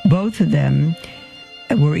 Both of them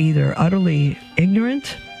were either utterly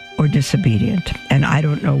ignorant or disobedient, and I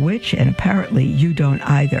don't know which, and apparently you don't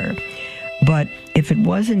either. But if it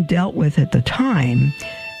wasn't dealt with at the time,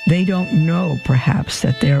 they don't know, perhaps,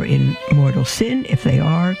 that they're in mortal sin, if they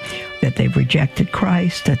are, that they've rejected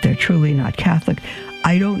Christ, that they're truly not Catholic.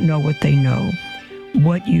 I don't know what they know.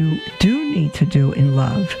 What you do need to do in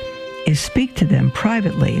love is speak to them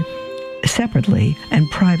privately, separately, and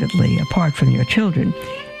privately, apart from your children,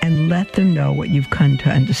 and let them know what you've come to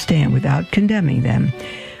understand without condemning them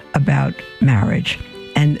about marriage,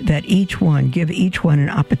 and that give each one an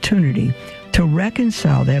opportunity to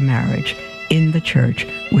reconcile their marriage in the church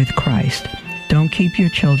with Christ. Don't keep your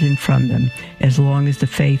children from them as long as the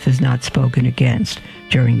faith is not spoken against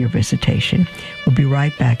during your visitation. We'll be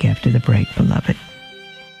right back after the break, beloved.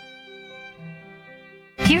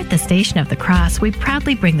 Here at the Station of the Cross, we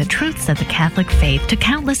proudly bring the truths of the Catholic faith to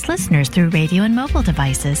countless listeners through radio and mobile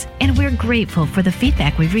devices, and we're grateful for the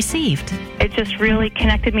feedback we've received. It just really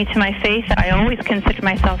connected me to my faith. I always considered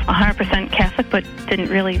myself 100% Catholic, but didn't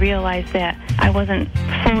really realize that I wasn't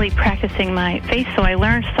fully practicing my faith, so I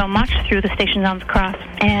learned so much through the Station on the Cross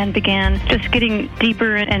and began just getting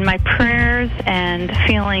deeper in my prayers and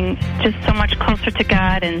feeling just so much closer to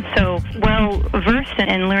God and so well-versed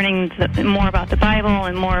in learning more about the Bible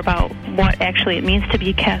and more about what actually it means to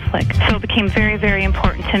be Catholic. So it became very, very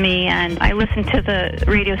important to me, and I listen to the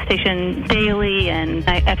radio station daily, and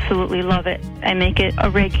I absolutely love it. I make it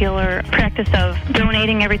a regular practice of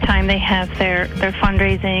donating every time they have their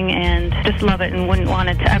fundraising, and just love it and wouldn't want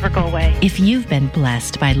it to ever go away. If you've been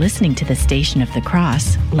blessed by listening to the Station of the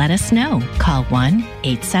Cross, let us know. Call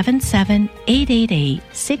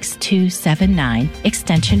 1-877-888-6279,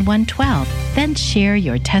 extension 112. Then share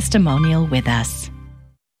your testimonial with us.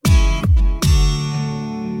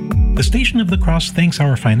 The Station of the Cross thanks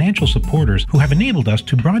our financial supporters who have enabled us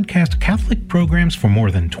to broadcast Catholic programs for more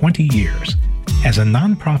than 20 years. As a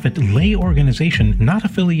nonprofit lay organization not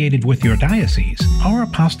affiliated with your diocese, our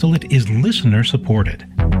apostolate is listener-supported.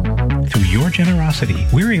 Through your generosity,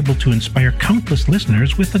 we're able to inspire countless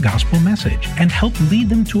listeners with the gospel message and help lead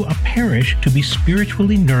them to a parish to be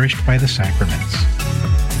spiritually nourished by the sacraments.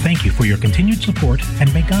 Thank you for your continued support,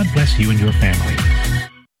 and may God bless you and your family.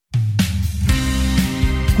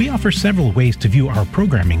 We offer several ways to view our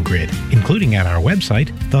programming grid, including at our website,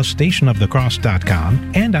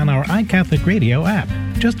 thestationofthecross.com, and on our iCatholic Radio app.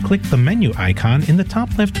 Just click the menu icon in the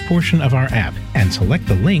top left portion of our app and select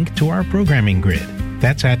the link to our programming grid.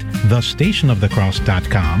 That's at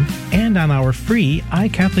thestationofthecross.com and on our free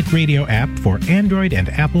iCatholic Radio app for Android and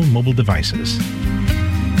Apple mobile devices.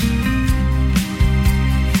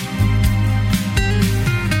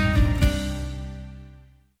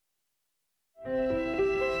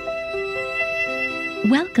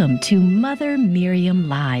 Welcome to Mother Miriam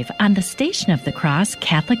Live on the Station of the Cross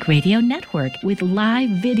Catholic Radio Network with live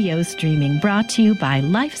video streaming brought to you by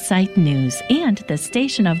LifeSite News and the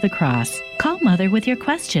Station of the Cross. Call Mother with your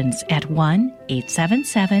questions at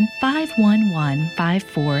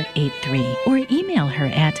 1-877-511-5483 or email her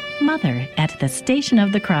at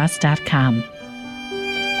mother@thestationofthecross.com.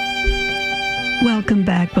 Welcome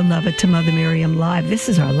back, beloved, to Mother Miriam Live. This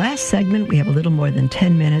is our last segment. We have a little more than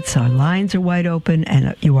 10 minutes. Our lines are wide open,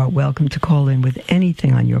 and you are welcome to call in with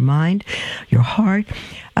anything on your mind, your heart.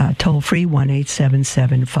 Toll free,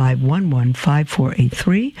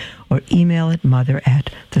 1-877-511-5483, or email at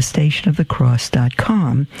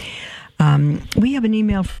mother@thestationofthecross.com. We have an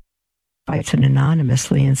email writes it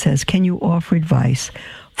anonymously and says, can you offer advice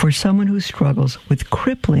for someone who struggles with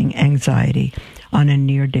crippling anxiety on a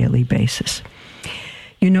near daily basis?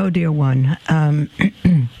 You know, dear one,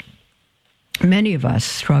 many of us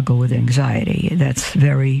struggle with anxiety. That's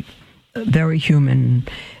very, very human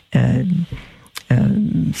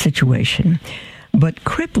situation. But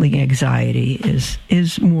crippling anxiety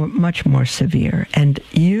is much more severe, and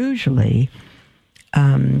usually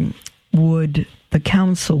the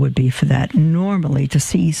counsel would be for that normally to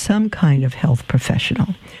see some kind of health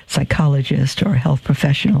professional, psychologist or health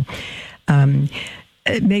professional,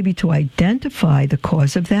 maybe to identify the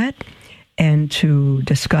cause of that and to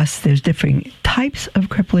discuss. There's different types of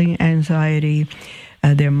crippling anxiety.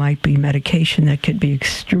 There might be medication that could be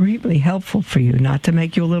extremely helpful for you, not to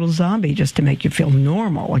make you a little zombie, just to make you feel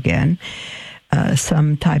normal again.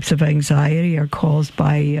 Some types of anxiety are caused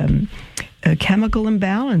by a chemical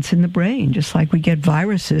imbalance in the brain, just like we get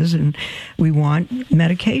viruses and we want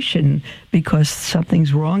medication because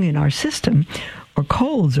something's wrong in our system, or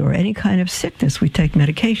colds or any kind of sickness, we take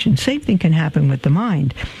medication. Same thing can happen with the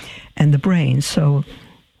mind and the brain. So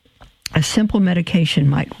a simple medication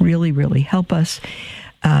might really, really help us.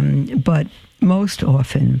 But most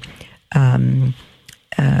often,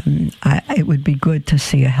 it would be good to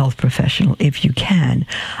see a health professional if you can.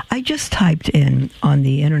 I just typed in on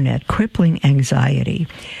the internet crippling anxiety,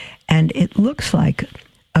 and it looks like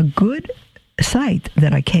a good site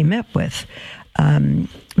that I came up with.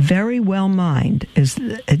 Very Well Mind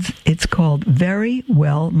it's called Very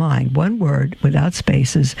Well Mind, one word without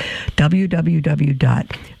spaces,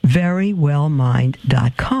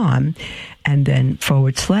 www.verywellmind.com, and then /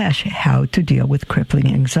 how to deal with crippling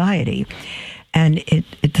anxiety. And it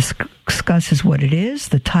discusses what it is,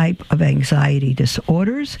 the type of anxiety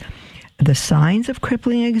disorders, the signs of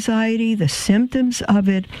crippling anxiety, the symptoms of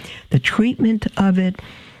it, the treatment of it,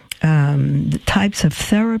 the types of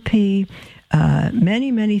therapy,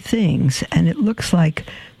 many, many things. And it looks like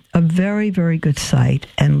a very, very good site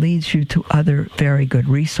and leads you to other very good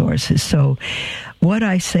resources. So what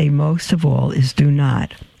I say most of all is do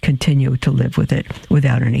not continue to live with it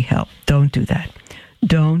without any help. Don't do that.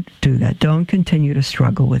 Don't do that. Don't continue to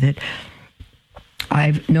struggle with it.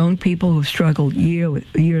 I've known people who've struggled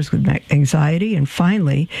years with anxiety, and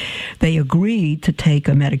finally they agreed to take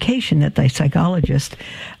a medication that the psychologist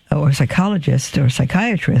or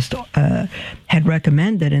psychiatrist had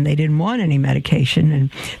recommended, and they didn't want any medication, and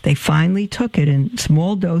they finally took it in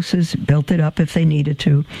small doses, built it up if they needed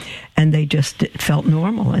to, and they just felt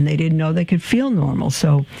normal, and they didn't know they could feel normal.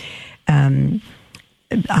 So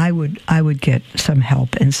I would get some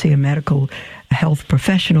help and see a medical health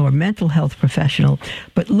professional or mental health professional.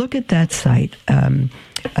 But look at that site.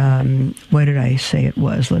 What did I say it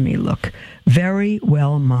was? Let me look. Very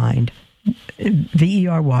Well Mind.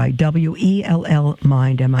 VERYWELL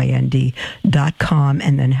Mind MIND.com,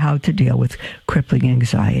 and then how to deal with crippling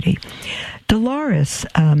anxiety. Dolores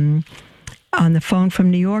on the phone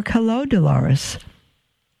from New York. Hello, Dolores.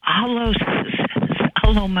 Hello,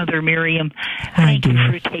 Mother Miriam. Thank you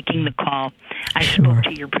for taking the call. I spoke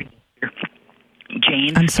to your producer,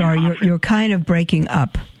 James. I'm sorry, you're kind of breaking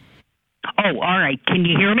up. Oh, all right. Can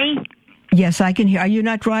you hear me? Yes, I can hear. Are you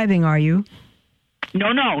not driving, are you?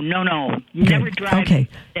 No. Never drive. Okay.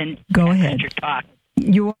 And go ahead. Talk.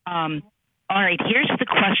 All right, here's the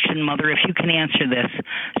question, Mother, if you can answer this.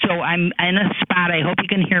 So I'm in a spot. I hope you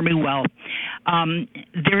can hear me well.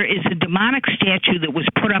 There is a demonic statue that was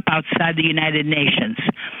put up outside the United Nations.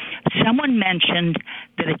 Someone mentioned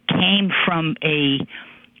that it came from a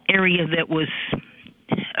area that was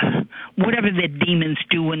whatever the demons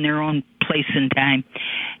do in their own place and time.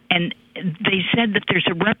 And they said that there's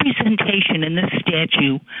a representation in this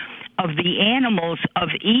statue of the animals of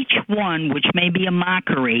each one, which may be a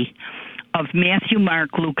mockery, of Matthew,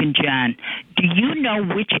 Mark, Luke, and John. Do you know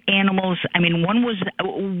which animals? I mean,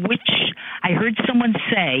 I heard someone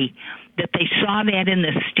say that they saw that in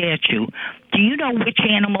the statue. Do you know which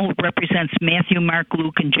animal represents Matthew, Mark,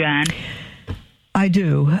 Luke, and John? I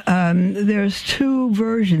do. There's two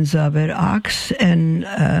versions of it, ox and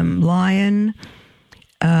lion,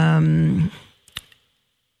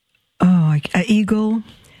 eagle.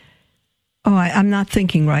 I'm not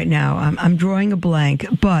thinking right now. I'm drawing a blank,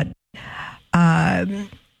 but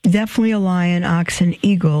definitely a lion, ox, and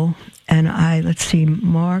eagle. And let's see,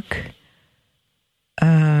 Mark.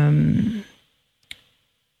 I'm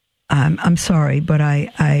sorry, but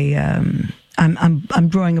I'm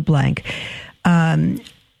drawing a blank.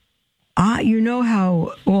 You know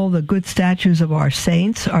how all the good statues of our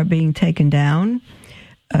saints are being taken down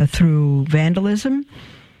through vandalism?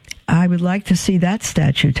 I would like to see that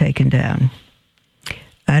statue taken down.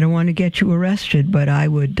 I don't want to get you arrested, but I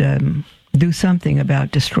would do something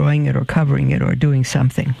about destroying it or covering it or doing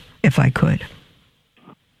something if I could.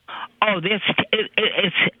 Oh,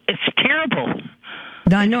 it's terrible.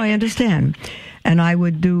 I know, I understand. And I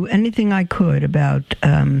would do anything I could about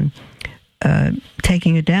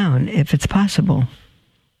taking it down if it's possible.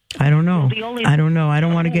 I don't know. I don't know. I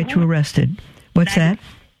don't want to get you arrested. What's that?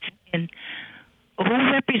 And who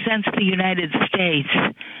represents the United States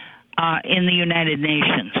in the United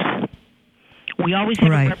Nations? We always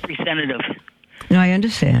have a representative. No, I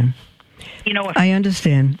understand. You know, I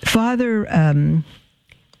understand. Father, I'm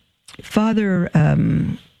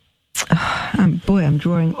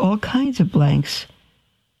drawing all kinds of blanks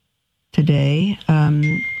today.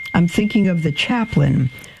 I'm thinking of the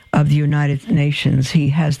chaplain of the United Nations. He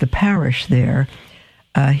has the parish there.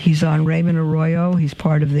 He's on Raymond Arroyo. He's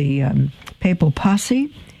part of the Papal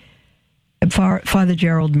Posse. Father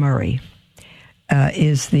Gerald Murray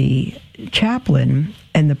is the chaplain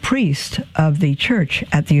and the priest of the church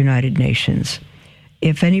at the United Nations.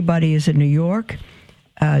 If anybody is in New York,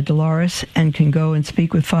 Dolores, and can go and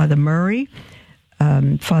speak with Father Murray,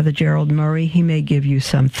 Father Gerald Murray, he may give you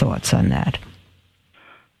some thoughts on that.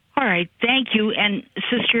 All right, thank you. And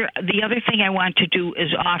Sister, the other thing I want to do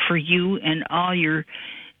is offer you and all your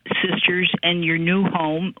sisters and your new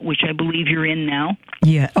home, which I believe you're in now.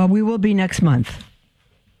 Yeah, we will be next month.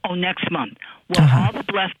 Oh, next month. Well, all the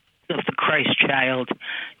blessings of the Christ child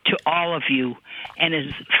to all of you. And as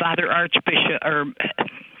Father Archbishop, or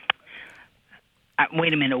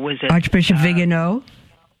wait a minute, was it Archbishop Vigano?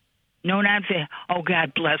 No, not the. Oh,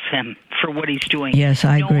 God bless him for what he's doing. Yes,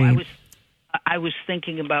 I agree. I was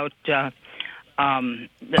thinking about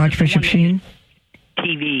Archbishop Sheen?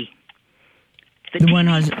 TV. The one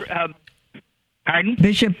has. Pardon?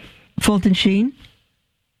 Bishop Fulton Sheen?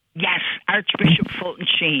 Yes, Archbishop Fulton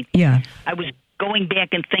Sheen. Yeah. I was going back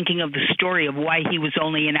and thinking of the story of why he was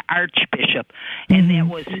only an archbishop, and that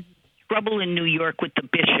was trouble in New York with the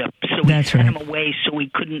bishop, so we sent him away so we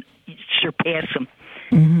couldn't surpass him.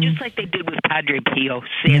 Just like they did with Padre Pio.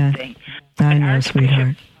 Sad thing. I know,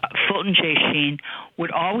 sweetheart. Fulton J. Sheen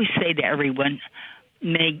would always say to everyone,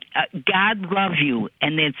 may God love you,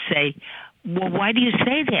 and they'd say, well, why do you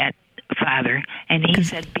say that, Father? And he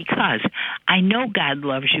said, because I know God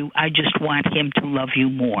loves you. I just want him to love you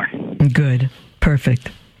more. Good.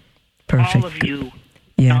 Perfect. All of you.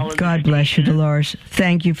 Yeah. God bless you, Dolores.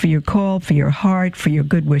 Thank you for your call, for your heart, for your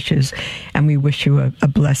good wishes. And we wish you a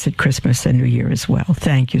blessed Christmas and New Year as well.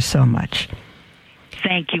 Thank you so much.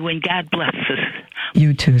 Thank you, and God bless us.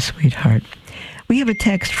 You too, sweetheart. We have a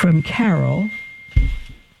text from Carol.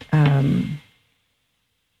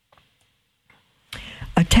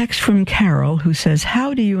 A text from Carol who says,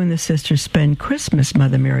 how do you and the sisters spend Christmas,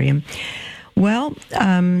 Mother Miriam? Well,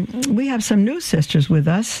 we have some new sisters with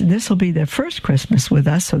us. This will be their first Christmas with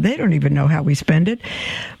us, so they don't even know how we spend it.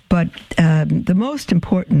 But the most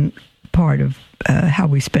important part of how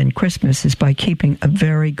we spend Christmas is by keeping a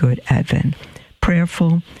very good Advent.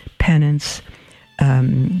 Prayerful, penance,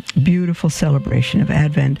 beautiful celebration of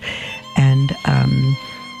Advent, and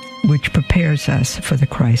which prepares us for the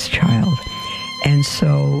Christ child. And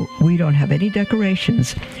so we don't have any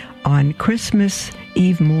decorations. On Christmas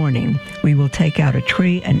Eve morning, we will take out a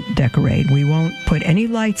tree and decorate. We won't put any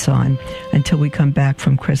lights on until we come back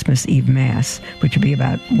from Christmas Eve Mass, which will be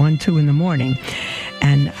about 1, 2 in the morning.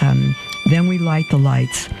 And then we light the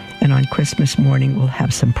lights. And on Christmas morning, we'll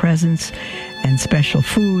have some presents and special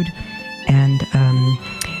food. And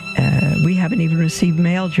we haven't even received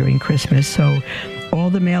mail during Christmas, so all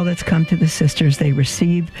the mail that's come to the sisters, they don't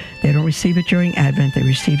receive it during Advent. They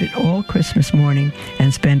receive it all Christmas morning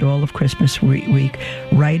and spend all of Christmas week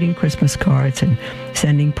writing Christmas cards and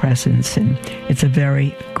sending presents. And it's a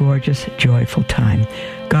very gorgeous, joyful time.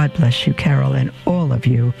 God bless you, Carol, and all of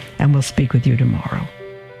you, and we'll speak with you tomorrow.